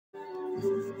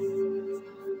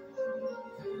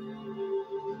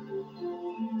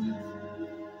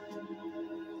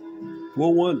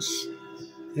For once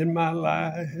in my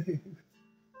life,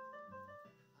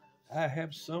 I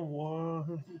have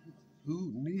someone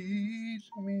who needs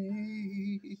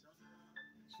me.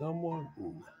 Someone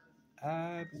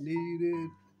I've needed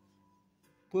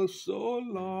for so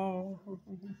long.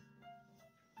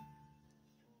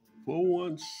 For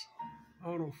once,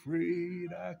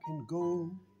 unafraid I can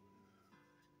go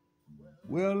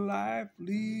where life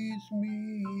leads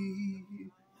me.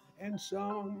 And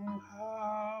somehow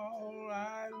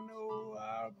I know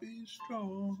I'll be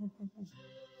strong.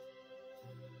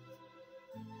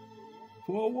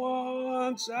 For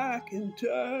once I can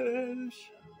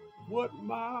touch what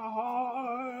my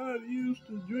heart used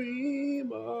to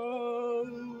dream of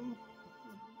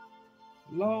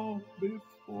long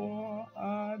before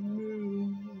I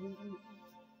knew.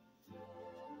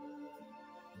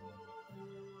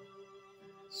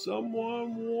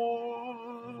 Someone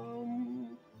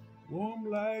warm, warm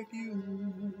like you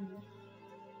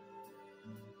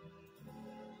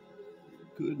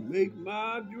could make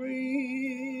my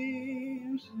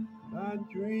dreams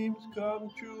come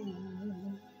true.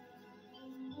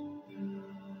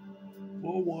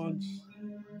 For once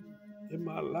in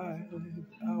my life,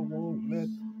 I won't let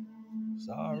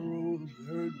sorrows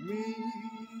hurt me.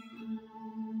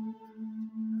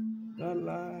 The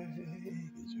life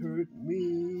has hurt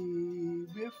me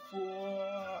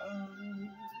before.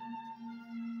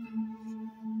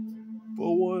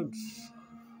 For once,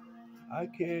 I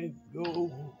can't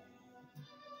go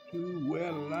to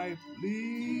where life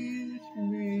leads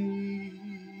me.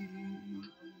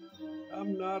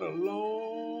 I'm not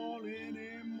alone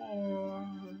anymore.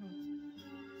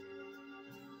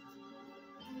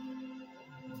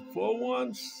 For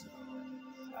once,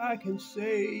 I can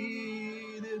say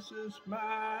this is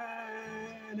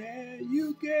mine and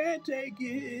you can't take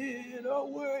it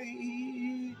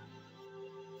away.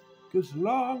 'Cause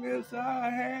long as I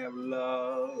have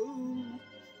love,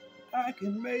 I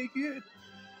can make it.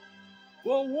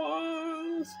 For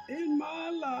once in my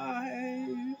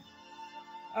life,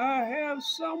 I have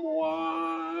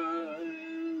someone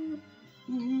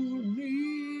who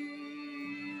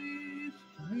needs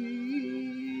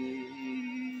me.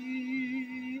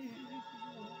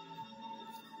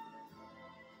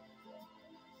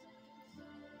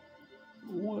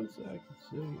 For once I can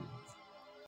say